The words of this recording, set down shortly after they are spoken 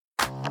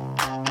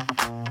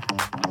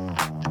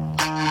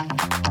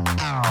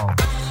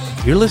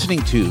You're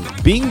listening to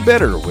Being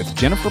Better with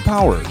Jennifer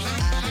Powers.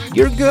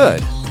 You're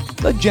good.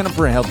 Let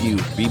Jennifer help you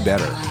be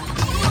better.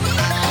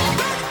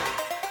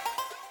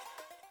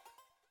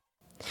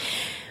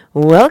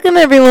 Welcome,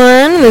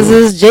 everyone. This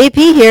is JP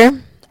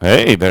here.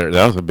 Hey, that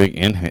was a big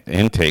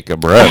intake of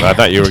breath. I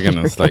thought you were going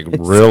to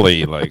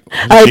really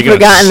I'd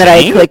forgotten that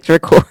I clicked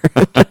record.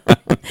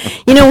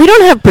 We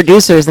don't have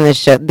producers in this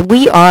show.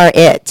 We are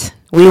it.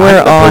 We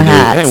wear all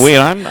hats. Hey,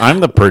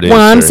 I'm the producer.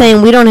 Well, I'm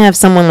saying we don't have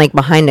someone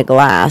behind a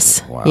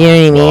glass. Wow. You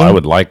know what I mean? Well, I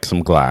would like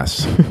some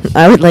glass.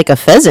 I would like a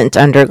pheasant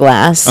under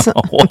glass.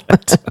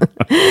 What?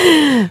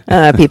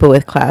 People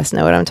with class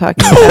know what I'm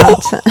talking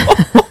about.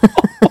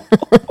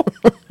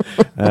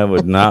 That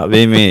would not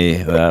be me.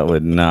 That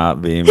would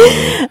not be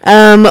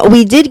me.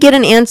 We did get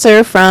an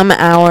answer from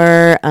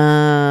our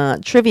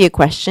trivia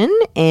question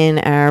in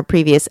our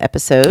previous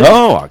episode.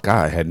 Oh,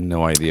 God, I had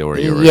no idea where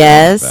you were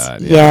Yes,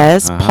 going with that.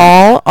 yes. Uh-huh.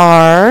 Paul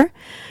R.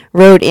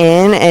 wrote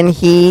in, and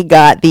he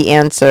got the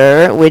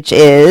answer, which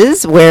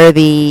is where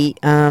the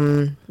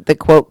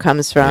quote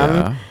comes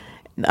from.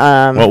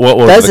 Yeah. What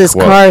was does the his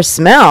quote? car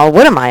smell?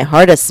 What am I,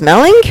 hard of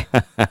smelling?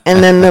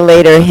 And then the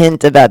later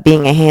hint about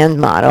being a hand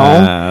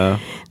model.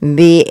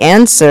 The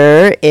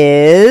answer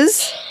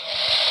is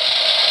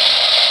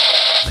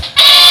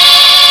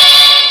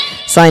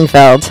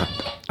Seinfeld.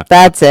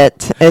 That's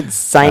it. It's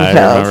Seinfeld.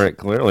 I remember it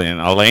clearly,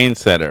 and Elaine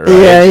said it, right?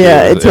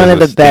 Yeah. It It's one of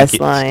the best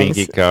stinky, lines.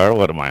 Stinky car.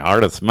 What am I,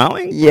 hard of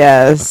smelling?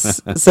 Yes.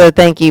 So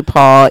thank you,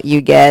 Paul. You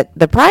get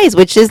the prize,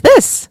 which is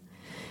this.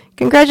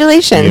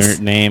 Congratulations.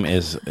 Your name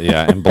is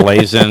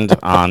emblazoned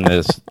on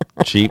this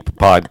cheap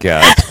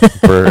podcast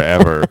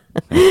forever.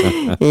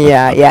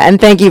 Yeah.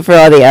 And thank you for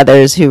all the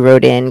others who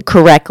wrote in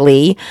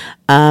correctly,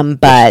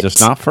 but just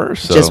not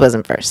first. So just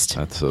wasn't first.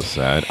 That's so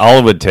sad. All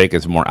it would take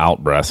is more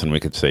out breaths, and we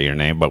could say your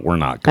name, but we're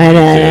not I going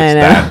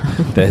know.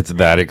 It's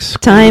that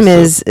exclusive. Time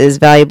is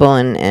valuable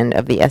and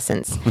of the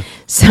essence.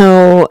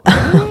 So,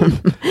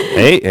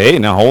 Hey,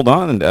 now hold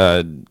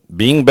on.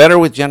 Being Better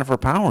with Jennifer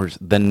Powers,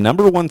 the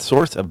number one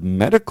source of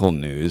medical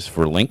news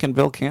for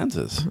Lincolnville,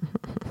 Kansas.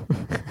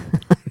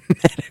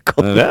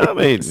 medical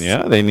news.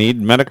 Yeah, they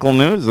need medical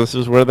news. This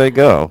is where they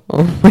go.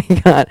 Oh my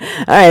God.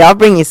 All right, I'll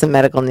bring you some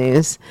medical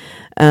news.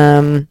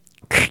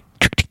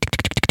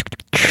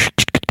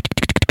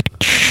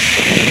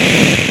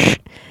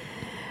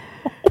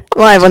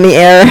 Live on the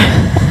air.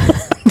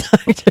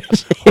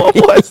 What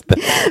was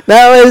that?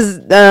 That was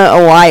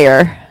a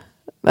wire.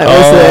 That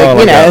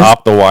was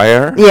off the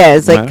wire? Yeah,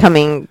 it's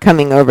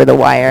coming over the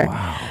wire.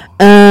 Wow.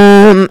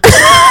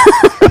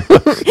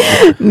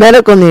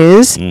 Medical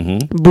news.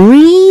 Mm-hmm.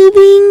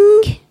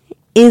 Breathing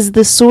is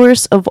the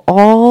source of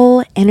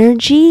all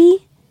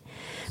energy.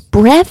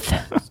 Breath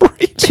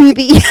to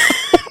the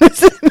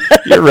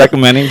You're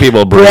recommending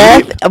people breathe?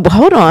 breath.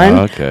 Hold on.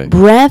 Okay.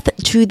 Breath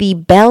to the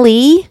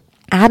belly,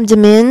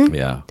 abdomen,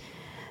 Yeah.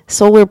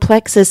 solar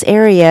plexus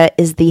area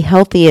is the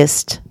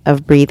healthiest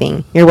of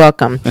breathing. You're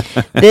welcome.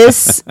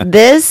 This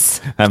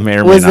That may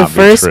or may was the not be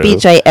first true.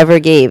 speech I ever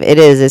gave. It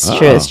is. It's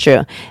true. Oh. It's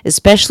true.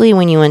 Especially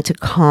when you want to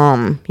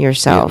calm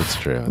yourself. Yeah, that's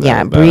true.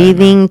 Yeah, That-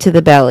 breathing to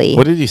the belly.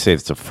 What did you say?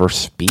 It's the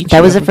first speech? That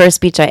you was the ever- first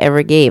speech I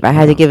ever gave. I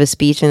had to give a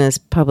speech in this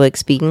public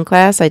speaking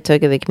class I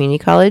took at the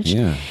community college.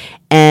 Yeah.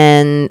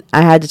 And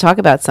I had to talk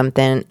about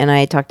something, and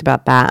I talked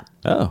about that.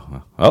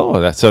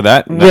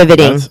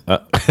 Riveting.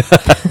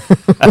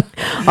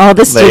 All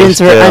the students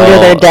were under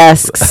their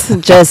desks,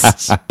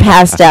 just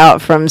passed out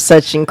from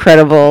such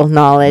incredible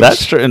knowledge.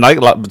 That's true. And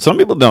some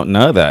people don't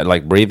know that.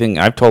 Like breathing,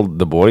 I've told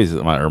the boys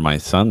or my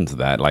sons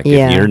that. Like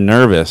Yeah. if you're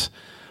nervous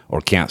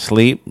or can't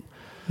sleep,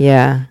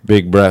 Yeah.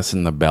 big breaths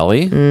in the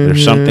belly.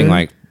 There's something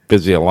like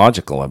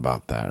physiological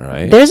about that,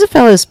 right? There's a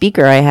fellow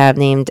speaker I have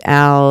named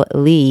Al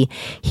Lee.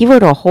 He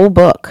wrote a whole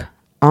book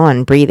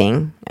on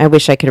breathing. I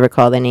wish I could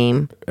recall the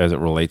name. As it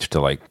relates to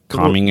like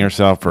calming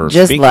yourself or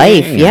Just speaking?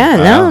 life. Yeah,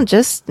 Wow. no,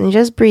 just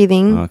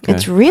breathing. Okay.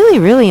 It's really,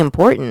 really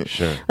important.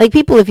 Sure. Like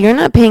people, if you're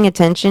not paying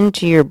attention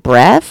to your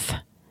breath,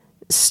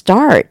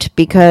 start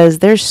because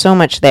there's so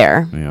much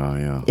there.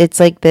 Yeah. It's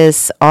like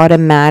this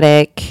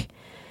automatic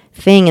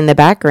thing in the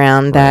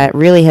background that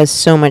really has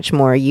so much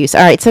more use.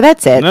 All right, so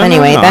that's it.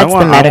 Anyway, that's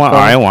the medical.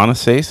 I want to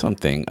say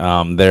something.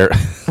 There.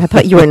 I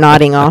thought you were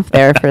nodding off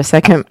there for a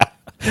second.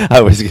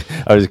 I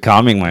was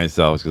calming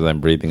myself because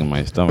I'm breathing in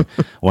my stomach.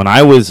 When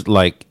I was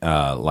like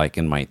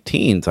in my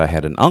teens, I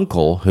had an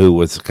uncle who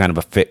was kind of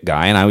a fit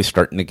guy, and I was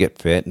starting to get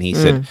fit.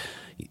 And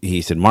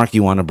he said, Mark,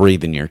 you want to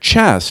breathe in your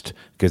chest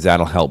because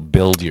that'll help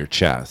build your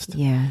chest.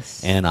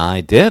 Yes. And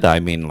I did. I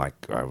mean,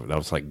 that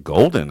was like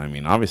golden. I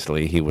mean,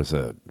 obviously he was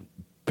a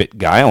fit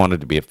guy. I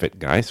wanted to be a fit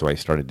guy, so I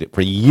started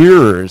for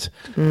years.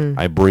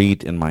 I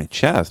breathed in my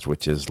chest,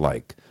 which is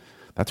like.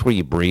 That's where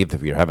you breathe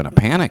if you're having a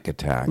panic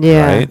attack,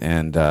 right?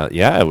 And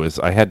it was.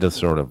 I had to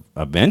sort of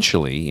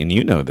eventually, and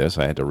you know this,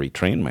 I had to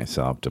retrain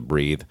myself to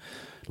breathe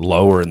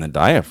lower in the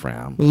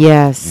diaphragm.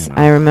 Yes,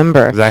 I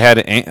remember. 'Cause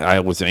I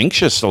was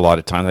anxious a lot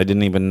of times. I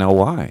didn't even know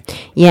why.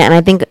 Yeah, and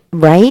I think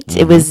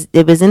it was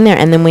in there,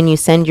 and then when you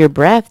send your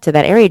breath to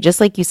that area, just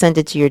like you sent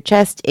it to your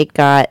chest, it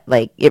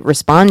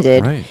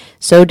responded. Right.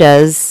 So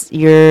does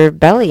your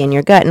belly and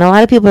your gut, and a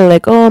lot of people are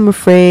like, "Oh, I'm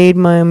afraid,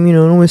 I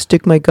don't want to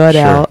stick my gut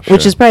out,"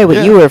 which is probably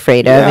what you were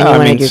afraid of, and you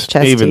wanted your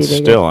chest even to be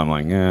bigger. still, I'm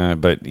like, yeah,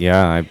 but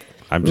yeah,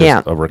 I've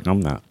just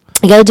overcome that.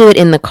 You got to do it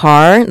in the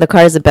car. The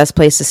car is the best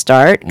place to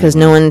start because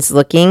no one's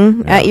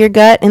looking at your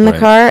gut in the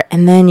car,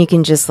 and then you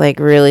can just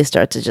really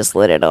start to just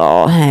let it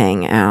all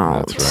hang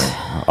out. That's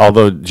right.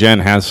 Although Jen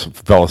has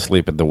fell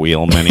asleep at the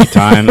wheel many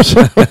times.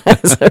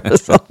 As a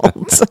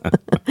result.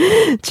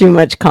 Too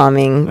much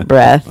calming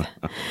breath.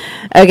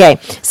 Okay,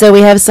 so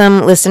we have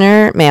some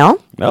listener mail.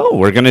 Oh,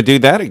 we're going to do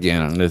that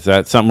again. Is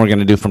that something we're going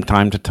to do from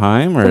time to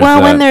time? Or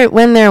well,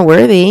 when they're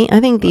worthy. I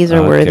think these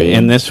are worthy.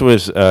 And this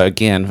was,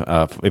 again,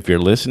 if you're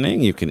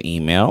listening, you can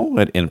email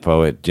at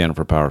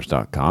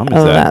info@jenniferpowers.com.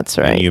 That's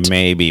right. And you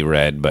may be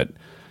read, but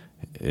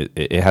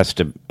it has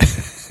to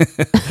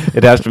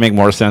it has to make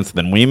more sense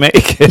than we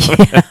make it.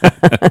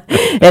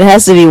 It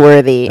has to be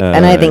worthy,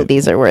 and I think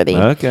these are worthy.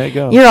 Okay,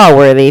 go. You're all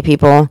worthy,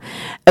 people.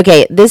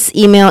 Okay, this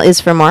email is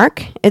for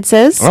Mark. It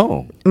says,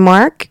 Oh.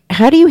 Mark,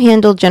 how do you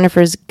handle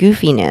Jennifer's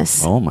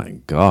goofiness? Oh, my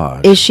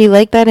God. Is she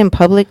like that in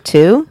public,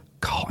 too?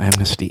 Call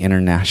Amnesty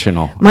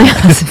International. My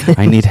husband.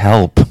 I need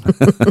help.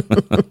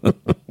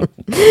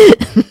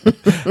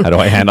 How do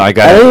I handle? I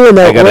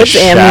got a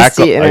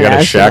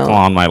shackle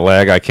on my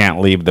leg. I can't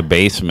leave the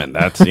basement.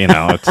 That's I'm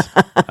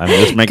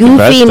just making the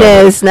best of it.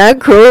 Goofiness, not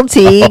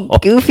cruelty.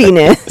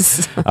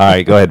 Goofiness. All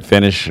right, go ahead.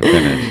 Finish.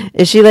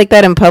 Is she like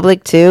that in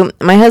public too?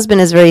 My husband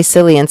is very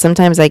silly, and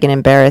sometimes I get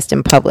embarrassed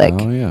in public.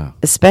 Oh yeah.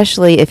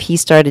 Especially if he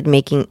started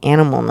making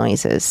animal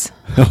noises.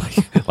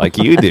 like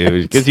you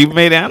do, because you've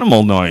made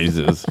animal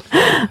noises.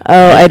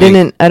 Oh, I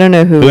don't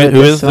know who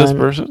is this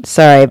person?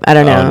 Sorry, I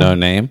don't know. Oh, no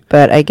name.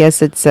 But I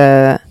guess it's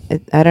I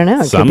don't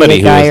know. It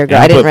Somebody could be a guy who or is girl.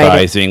 I didn't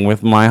write it. empathizing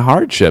with my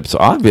hardships,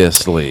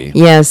 obviously.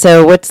 Yeah.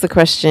 So what's the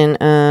question?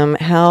 How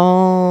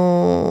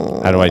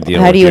do I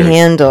deal? How do you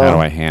handle? How do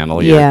I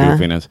handle your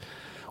goofiness?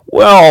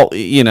 Well,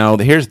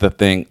 here's the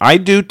thing. I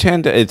do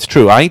tend to. It's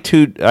true. I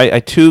too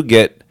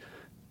get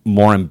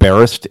more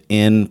embarrassed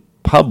in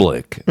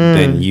public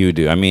than you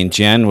do. I mean,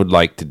 Jen would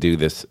like to do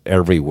this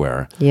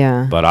everywhere.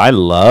 Yeah. But I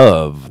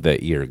love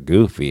that you're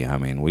goofy. I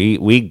mean,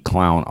 we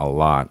clown a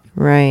lot.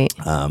 Right.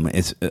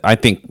 I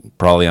think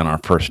probably on our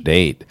first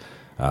date,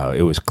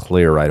 it was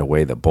clear right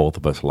away that both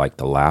of us like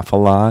to laugh a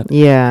lot.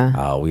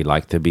 Yeah. We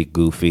like to be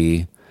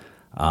goofy.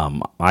 I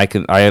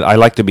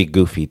like to be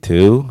goofy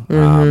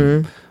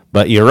too.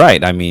 But you're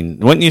right. I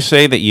mean, wouldn't you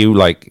say that you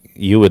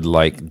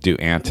would do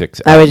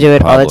antics? I would do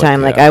it all the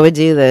time. Yeah. Like I would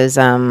do those.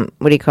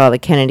 What do you call the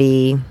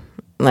Kennedy?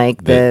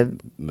 Like the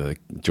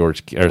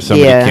George or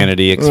somebody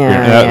Kennedy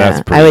experience. Yeah,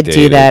 That's pretty I would dated.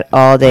 do that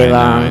all day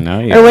long. I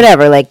know, or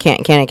whatever. Like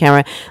candid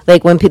camera.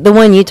 Like when the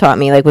one you taught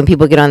me. Like when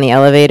people get on the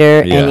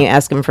elevator and you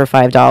ask them for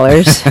 $5.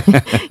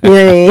 You know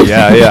what I mean?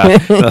 Yeah.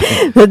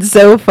 That's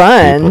so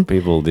fun.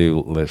 People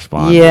do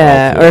respond.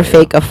 Yeah, well or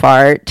fake a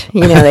fart.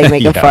 They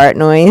make a fart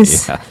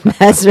noise. Yeah.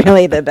 That's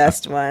really the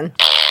best one.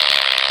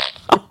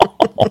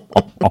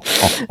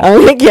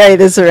 I'm gonna carry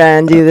this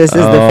around. Do this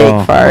is the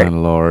fake fart. My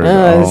Lord.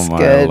 Oh, my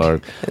good.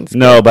 Lord. That's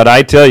no, but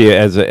I tell you,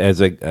 as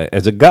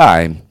a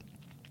guy,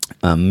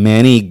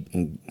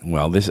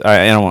 this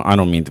I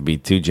don't mean to be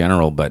too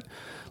general, but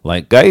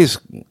like guys,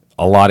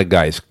 a lot of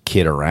guys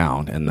kid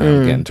around and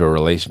then get into a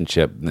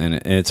relationship, and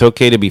it's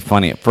okay to be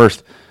funny at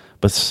first,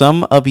 but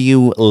some of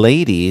you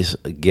ladies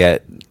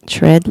get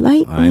tread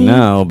lightly. I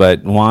know,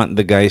 but want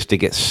the guys to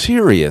get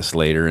serious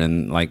later,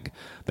 and like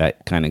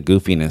that kind of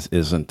goofiness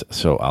isn't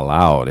so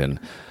allowed. And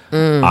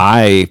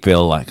I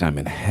feel like I'm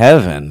in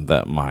heaven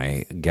that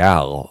my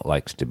gal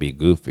likes to be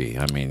goofy.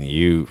 I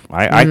mean,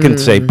 I can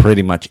say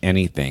pretty much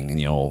anything, and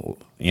you'll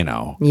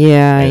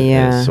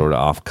as sort of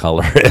off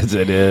color as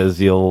it is,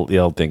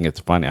 you'll think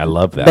it's funny. I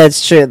love that.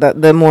 That's true.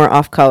 The more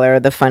off color,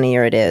 the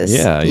funnier it is.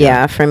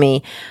 Yeah. For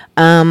me.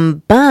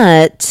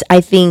 But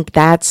I think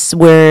that's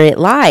where it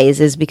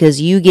lies, is because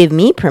you give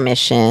me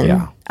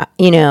permission.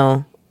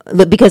 Yeah.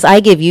 Because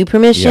I give you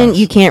permission, Yes.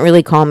 you can't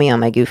really call me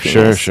on my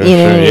goofiness. Sure. You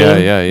know what I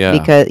mean? Yeah.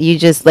 Because you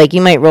just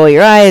you might roll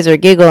your eyes or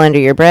giggle under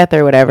your breath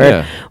or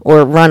whatever,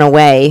 or run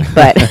away,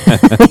 but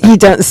you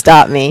don't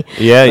stop me.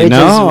 Yeah, which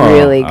is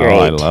really great.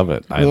 I love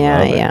it. I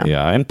love it.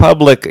 Yeah. In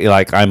public,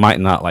 I might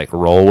not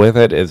roll with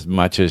it as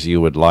much as you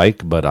would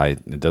like, but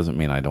it doesn't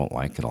mean I don't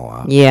like it a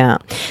lot. Yeah.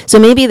 So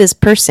maybe this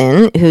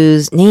person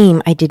whose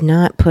name I did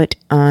not put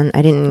on,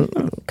 I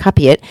didn't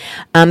copy it.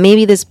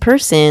 Maybe this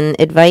person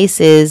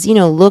advice is,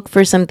 look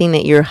for something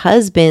that your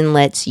husband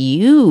lets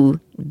you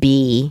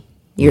be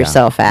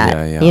yourself at.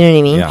 Yeah. You know what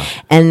I mean? Yeah.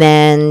 And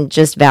then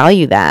just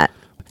value that.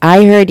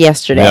 I heard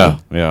yesterday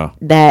Yeah.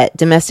 that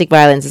domestic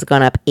violence has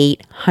gone up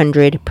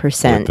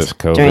 800% With this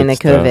COVID during the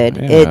stuff.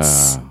 COVID.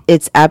 Yeah.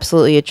 It's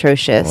absolutely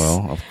atrocious.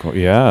 Well, of course,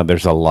 yeah.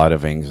 There's a lot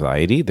of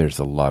anxiety. There's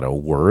a lot of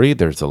worry.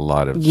 There's a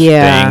lot of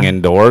Yeah. staying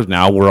indoors.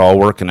 Now we're all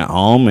working at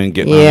home and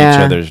getting on Yeah.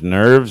 each other's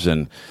nerves.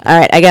 And All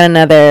right, I got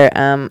another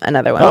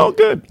one. oh,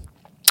 good.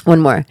 One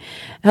more.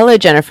 Hello,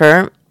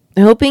 Jennifer.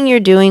 Hoping you're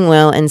doing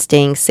well and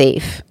staying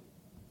safe.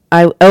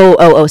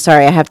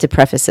 Sorry, I have to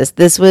preface this.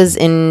 This was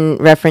in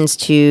reference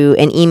to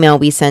an email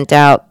we sent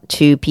out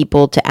to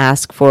people to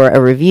ask for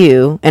a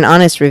review, an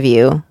honest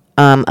review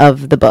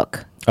of the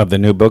book. Of the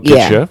new book,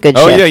 Yeah, Good Shift? Good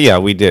Oh, Shift. yeah,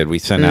 we did. We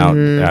sent out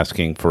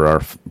asking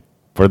for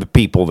for the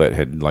people that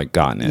had like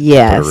gotten it. To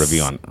Yes. put a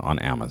review on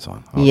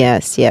Amazon. Oh,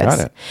 Yes. Got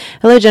it.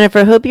 Hello,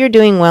 Jennifer. Hope you're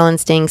doing well and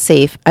staying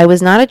safe. I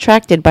was not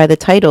attracted by the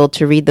title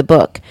to read the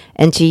book,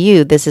 and to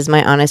you, this is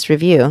my honest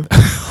review.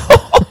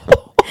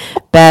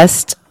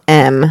 Best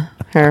M.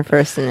 Her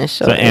first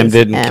initial. So Em is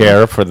didn't M.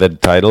 care for the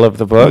title of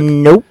the book?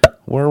 Nope.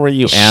 Where were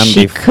you, Em,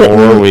 She before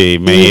couldn't we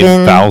made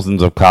even-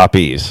 thousands of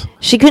copies?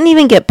 She couldn't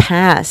even get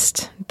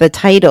past the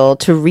title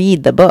to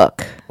read the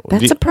book.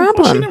 That's a Well, she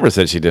problem. never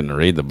said she didn't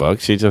read the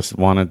book. She just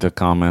wanted to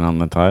comment on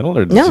the title,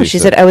 or did No, she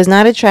said, I was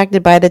not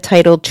attracted by the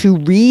title to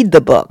read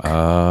the book.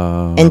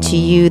 And to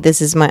you,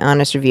 this is my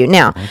honest review.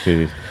 Now,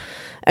 Okay.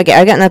 okay,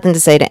 I got nothing to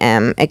say to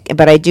M,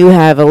 but I do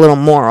have a little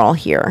moral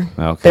here.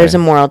 Okay. There's a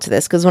moral to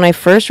this, because when I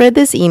first read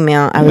this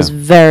email, I was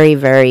very,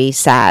 very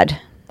sad.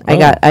 Oh.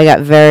 I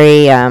got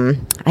very,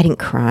 I didn't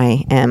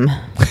cry, M.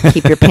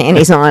 Keep your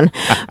panties on.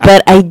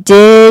 But I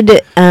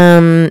did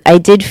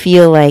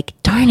feel like,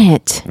 darn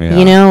it. Yeah,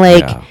 You know,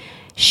 like, yeah.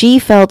 she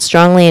felt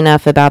strongly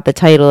enough about the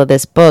title of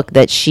this book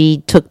that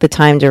she took the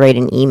time to write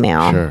an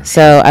email. Sure.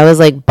 So I was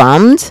like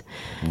bummed,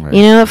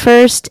 you know, at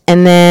first.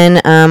 And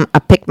then I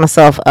picked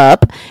myself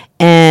up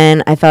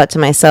and I thought to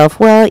myself,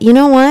 well, you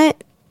know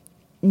what?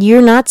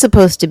 You're not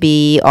supposed to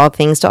be all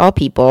things to all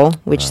people,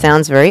 which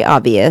sounds very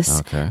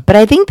obvious. Okay. But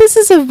I think this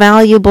is a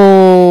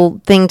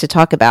valuable thing to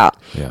talk about.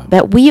 Yeah.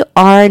 That we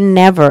are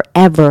never,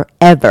 ever,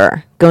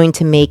 ever going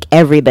to make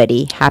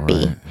everybody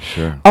happy. Right,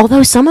 sure.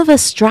 Although some of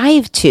us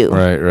strive to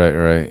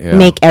Right. Yeah.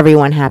 make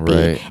everyone happy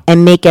Right.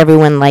 and make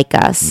everyone like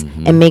us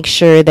and make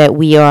sure that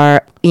we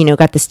are, you know,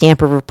 got the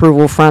stamp of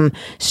approval from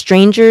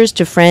strangers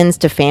to friends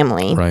to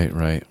family.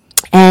 Right.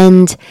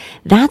 And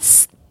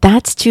that's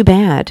too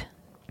bad.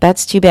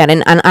 That's too bad.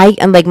 And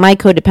like my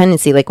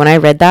codependency, like when I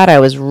read that, I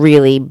was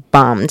really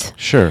bummed.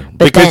 Sure.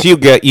 But Because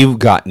then- you've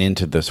gotten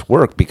into this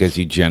work because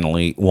you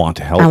generally want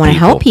to help I people. wanna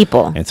help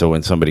people. And so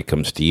when somebody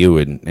comes to you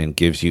and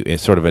gives you a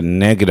sort of a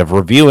negative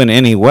review in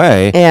any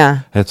way, Yeah.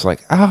 it's like,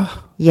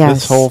 Yes.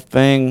 this whole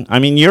thing. I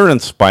mean, you're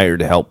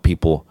inspired to help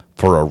people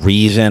for a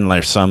reason.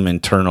 There's some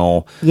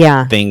internal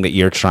Yeah. thing that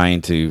you're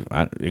trying to,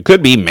 it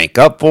could be make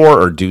up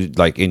for or do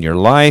like in your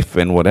life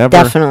and whatever.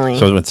 Definitely.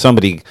 So when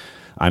somebody,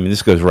 I mean,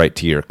 this goes right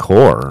to your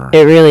core.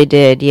 It really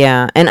did,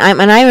 yeah. And I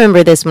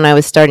remember this when I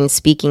was starting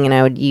speaking, and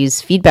I would use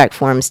feedback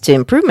forms to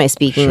improve my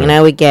speaking, and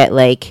I would get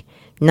like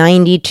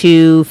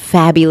 92,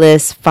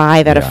 fabulous,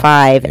 5 out of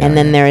 5, and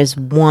then there is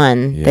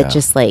one Yeah. that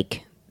just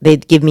like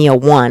they'd give me a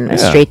 1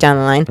 straight down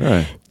the line.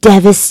 Right.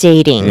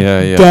 Devastating.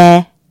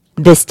 Yeah.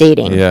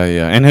 Devastating.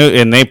 Yeah. And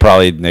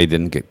they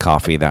didn't get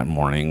coffee that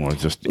morning. Was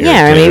just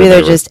Yeah, or irritated. maybe they're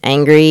They were- just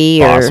angry,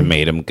 boss or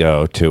made them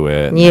go to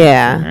it.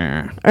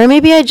 yeah, or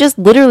maybe I just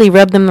literally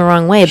rubbed them the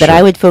wrong way. But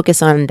I would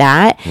focus on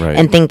that Right.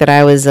 and think that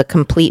I was a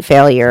complete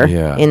failure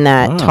Yeah. in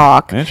that Oh,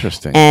 talk.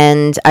 interesting.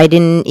 And I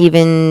didn't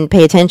even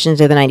pay attention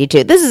to the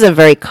 92. This is a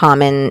very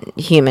common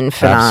human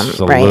phenomenon,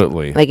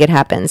 Absolutely. right? Like it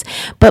happens.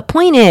 But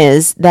point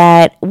is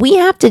that we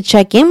have to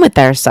check in with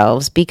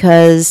ourselves,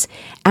 because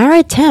our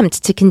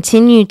attempt to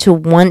continue to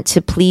want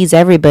to please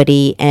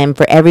everybody and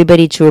for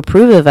everybody to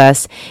approve of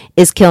us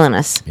is killing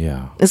us.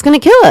 Yeah. It's going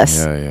to kill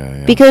us.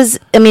 Yeah. Because,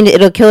 I mean,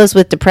 it'll kill us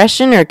with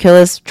depression or kill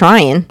us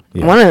trying.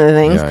 Yeah. One of the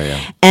things. Yeah.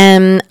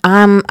 And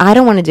I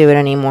don't want to do it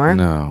anymore.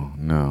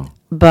 No.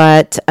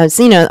 But,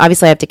 so, you know,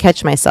 obviously I have to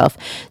catch myself.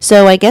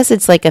 So I guess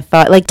it's like a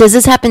thought. Like, does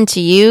this happen to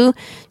you?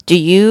 Do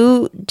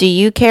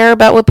you care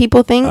about what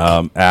people think?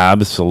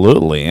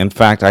 Absolutely. In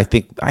fact, I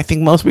think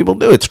most people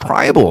do. It's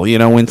tribal. You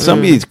know, when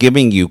somebody's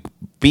giving you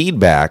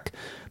feedback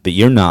that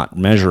you're not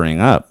measuring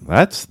up,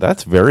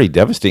 that's very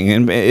devastating.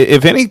 And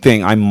if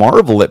anything, I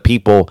marvel at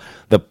people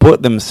that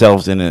put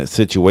themselves in a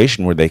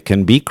situation where they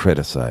can be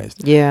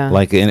criticized. Yeah.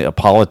 Like a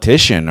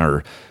politician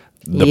or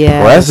the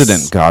Yes.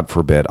 president, God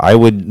forbid. I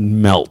would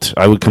melt.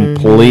 I would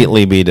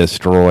completely be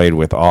destroyed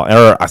with all,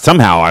 or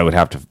somehow I would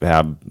have to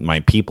have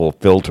my people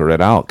filter it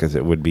out, because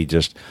it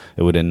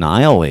would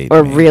annihilate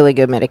or me. really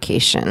good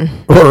medication.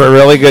 Or a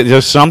really good,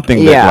 just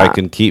something that Yeah. like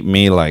can keep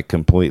me like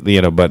completely,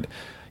 you know. But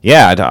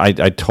yeah,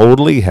 I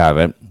totally have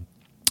it.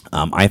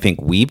 I think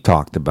we've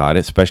talked about it,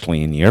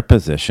 especially in your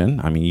position.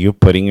 I mean, you're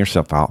putting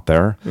yourself out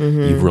there.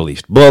 You've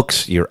released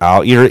books. You're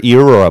out.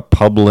 You're a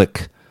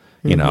public.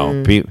 You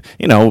know,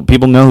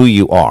 people know who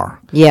you are.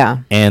 Yeah.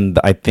 And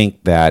I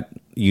think that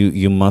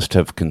you must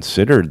have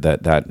considered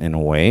that in a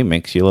way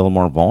makes you a little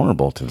more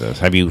vulnerable to this.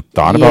 Have you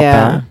thought about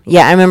Yeah. that?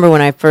 Yeah, I remember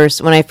when I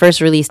first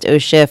released O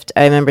Shift,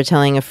 I remember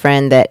telling a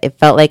friend that it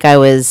felt like I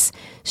was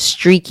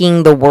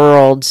streaking the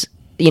world,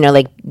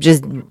 like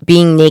just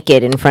being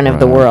naked in front of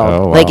the Right. world.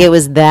 Oh, Like wow. it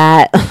was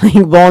that like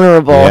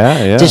vulnerable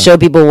Yeah, yeah. to show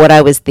people what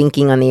I was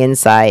thinking on the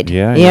inside.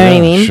 Yeah, you know what I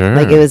yeah, mean? sure.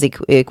 Like it was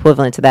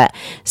equivalent to that.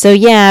 So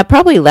yeah,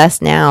 probably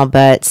less now,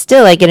 but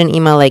still, I get an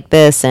email like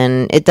this,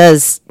 and it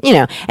does,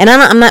 And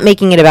I'm not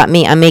making it about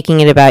me. I'm making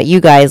it about you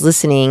guys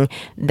listening.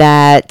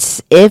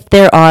 That if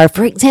there are,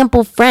 for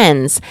example,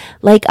 friends,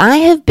 like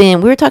we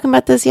were talking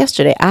about this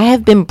yesterday. I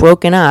have been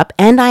broken up,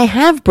 and I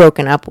have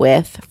broken up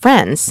with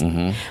friends.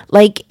 Mm-hmm.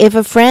 Like if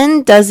a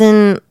friend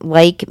doesn't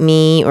like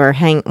me or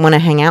want to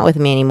hang out with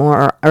me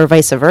anymore, or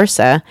vice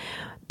versa,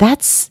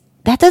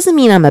 that doesn't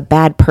mean I'm a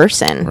bad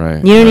person.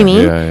 Right, You know what I right,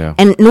 mean? yeah, yeah.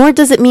 And nor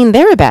does it mean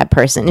they're a bad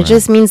person. It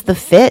just means the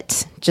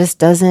fit just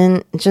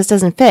doesn't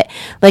fit.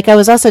 Like I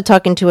was also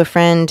talking to a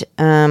friend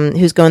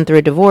who's going through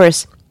a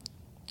divorce,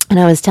 and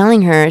I was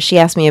telling her, she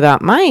asked me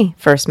about my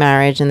first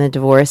marriage and the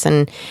divorce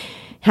and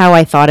how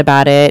I thought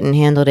about it and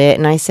handled it.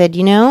 And I said,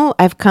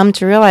 I've come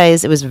to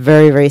realize, it was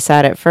very, very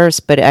sad at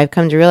first, but I've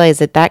come to realize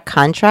that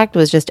contract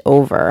was just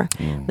over.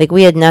 Like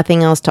we had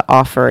nothing else to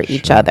offer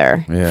each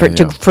other Yeah,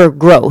 for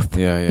growth,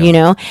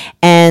 Yeah.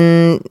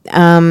 And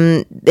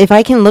if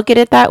I can look at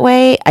it that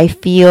way, I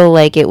feel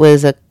like there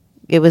was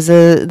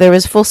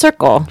full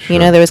circle,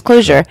 there was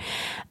closure.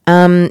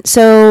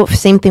 So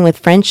same thing with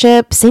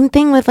friendship, same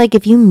thing with like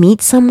if you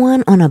meet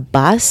someone on a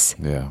bus.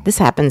 Yeah. This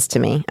happens to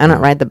me. I don't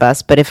ride the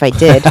bus, but if I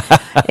did,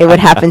 it would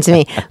happen to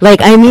me.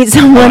 Like I meet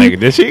someone Like,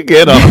 did she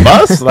get on a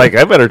bus? Like,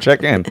 I better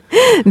check in.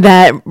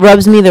 that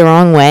rubs me the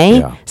wrong way.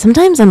 Yeah.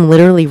 Sometimes I'm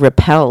literally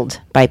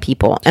repelled by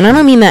people. And I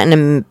don't mean that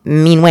in a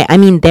mean way. I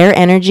mean their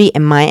energy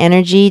and my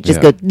energy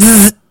just Yeah. go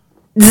zzz,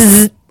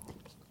 zzz,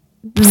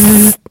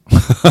 zzz.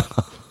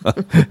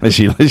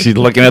 She's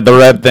looking at the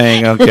red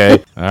thing. Okay.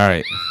 All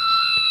right.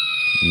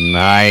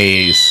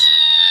 Nice.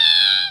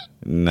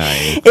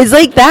 It's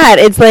like that.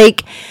 It's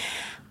like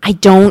I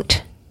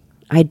don't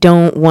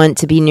want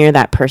to be near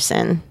that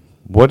person.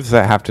 What does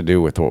that have to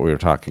do with what we were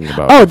talking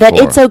about? Oh, that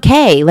before? it's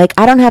okay. Like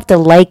I don't have to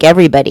like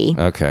everybody.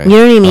 Okay. You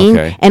know what I mean?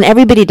 Okay. And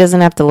everybody doesn't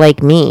have to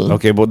like me.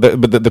 Okay, but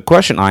the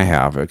question I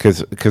have,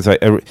 because I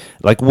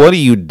like, what do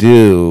you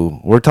do?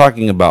 We're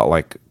talking about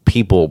like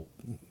people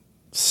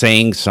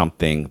saying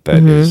something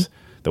that is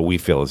that we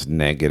feel is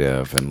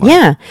negative, and like,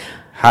 Yeah.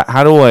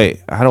 how do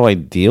I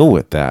deal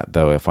with that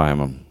though if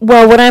I'm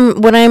Well,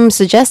 what I'm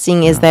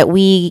suggesting is that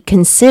we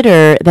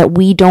consider that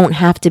we don't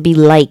have to be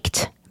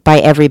liked by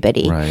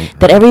everybody. Right,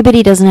 That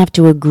everybody doesn't have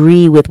to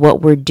agree with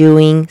what we're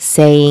doing,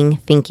 saying,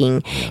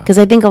 thinking. Because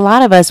I think a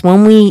lot of us,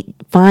 when we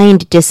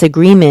find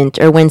disagreement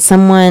or when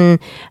someone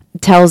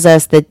tells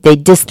us that they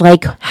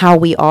dislike how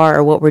we are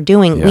or what we're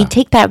doing, we Yeah.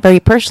 take that very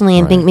personally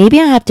and think maybe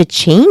I have to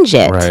change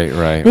it. Right,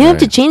 Maybe I have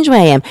to change who I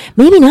am.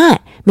 Maybe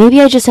not.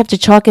 Maybe I just have to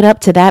chalk it up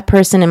to that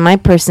person and my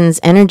person's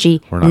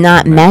energy We're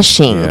not gonna-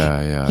 meshing.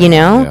 Yeah, You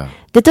know? yeah.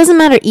 That doesn't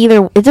matter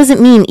either. It doesn't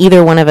mean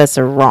either one of us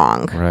are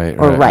wrong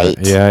or right.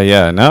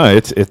 Yeah. No,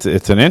 it's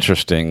an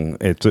interesting.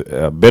 It's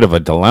a bit of a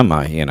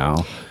dilemma, you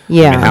know.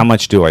 Yeah. I mean, how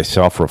much do I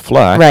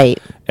self-reflect, Right.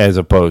 as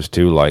opposed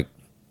to like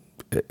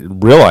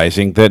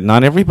realizing that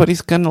not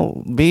everybody's gonna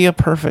be a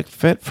perfect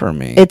fit for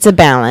me. It's a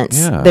balance.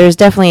 Yeah. There's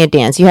definitely a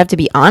dance. You have to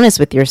be honest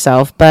with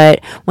yourself.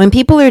 But when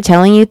people are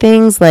telling you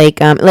things like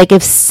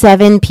if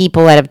 7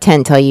 people out of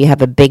 10 tell you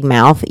have a big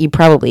mouth, you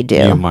probably do.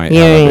 You might know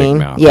have a what I big mean?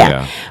 mouth, Yeah.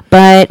 yeah.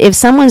 But if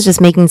someone's just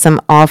making some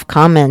off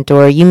comment,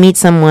 or you meet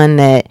someone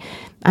that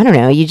I don't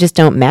know, you just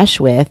don't mesh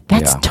with,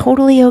 that's Yeah.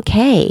 totally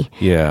okay,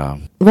 Yeah.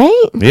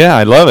 right? Yeah,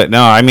 I love it.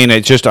 No, I mean,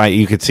 it's just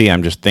you could see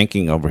I'm just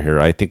thinking over here.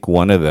 I think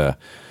one of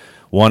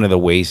the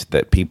ways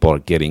that people are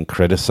getting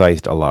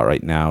criticized a lot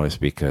right now is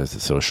because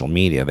of social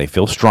media. They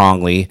feel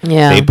strongly.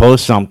 Yeah. They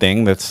post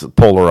something that's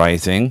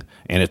polarizing,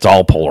 and it's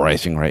all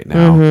polarizing right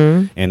now.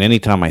 Mm-hmm. And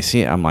anytime I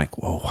see it, I'm like,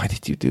 whoa, why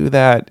did you do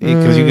that?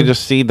 Because you can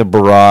just see the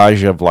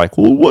barrage of like,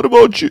 well, what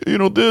about you? You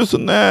know, this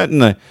and that.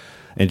 And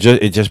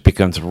it just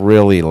becomes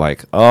really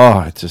like, oh,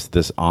 it's just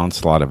this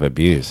onslaught of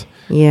abuse.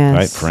 Yes.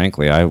 Right,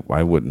 frankly,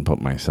 I wouldn't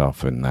put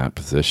myself in that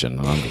position.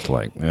 And I'm just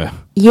like, ugh.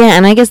 Yeah,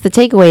 and I guess the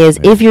takeaway is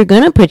if you're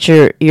going to put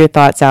your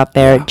thoughts out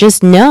there,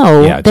 just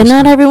know Yeah, that just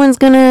not know. everyone's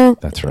going to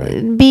That's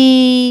right.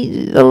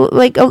 be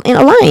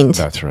aligned.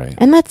 That's right.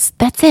 And that's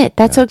it.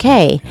 That's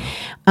okay.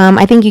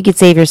 I think you could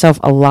save yourself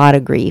a lot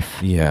of grief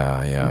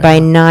Yeah. by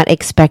not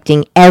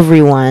expecting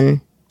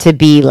everyone to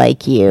be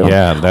like you.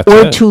 Yeah, that's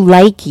or it. to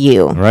like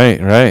you. Right.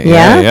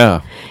 Yeah?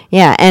 Yeah.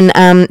 Yeah,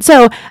 and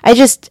so I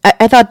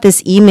thought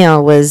this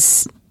email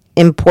was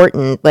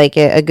important, like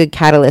a good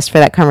catalyst for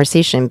that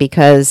conversation,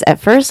 because at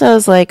first I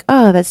was like,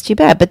 oh, that's too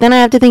bad. But then I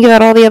have to think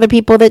about all the other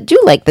people that do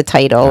like the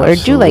title or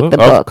do like the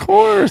book. Of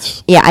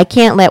course. Yeah, I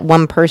can't let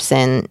one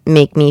person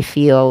make me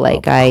feel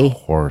like Of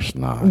course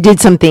not. did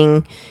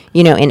something,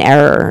 in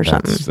error or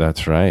something.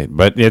 That's right.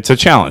 But it's a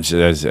challenge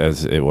as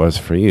it was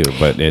for you.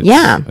 But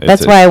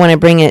That's why I want to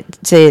bring it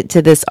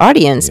to this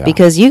audience,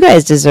 because you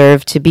guys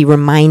deserve to be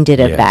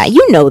reminded of that.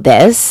 You know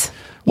this.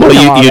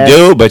 Well, you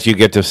do, but you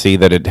get to see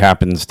that it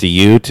happens to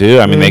you too.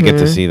 I mean, they get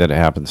to see that it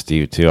happens to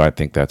you too. I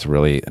think that's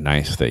really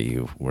nice that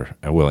you were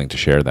willing to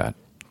share that.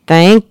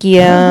 Thank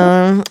you.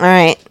 All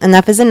right,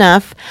 enough is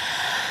enough.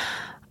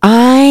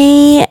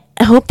 I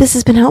hope this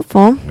has been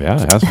helpful.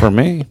 Yeah, as for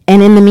me.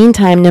 And in the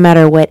meantime, no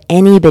matter what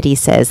anybody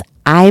says,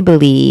 I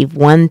believe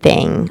one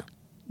thing: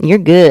 you're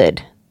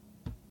good.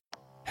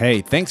 Hey,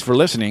 thanks for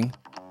listening.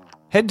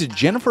 Head to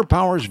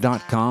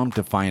jenniferpowers.com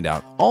to find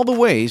out all the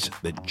ways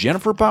that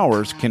Jennifer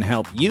Powers can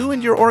help you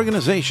and your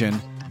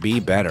organization be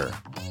better.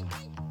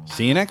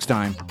 See you next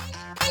time.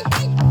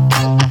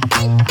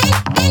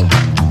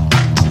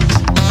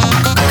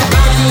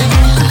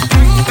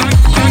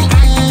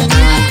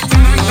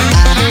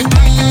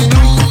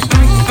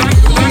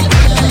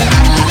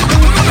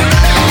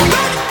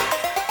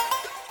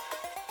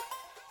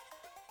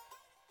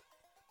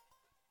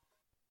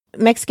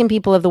 Mexican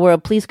people of the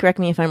world, please correct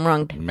me if I'm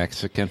wrong.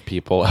 Mexican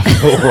people of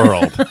the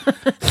world.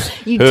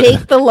 You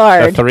take the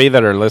lard. The three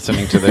that are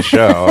listening to the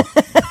show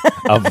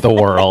of the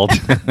world.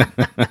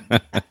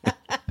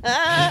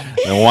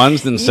 The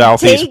ones in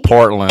Southeast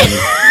Portland.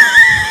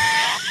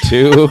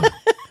 Two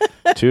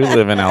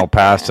live in El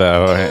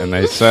Paso, and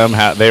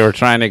they were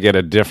trying to get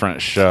a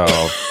different show.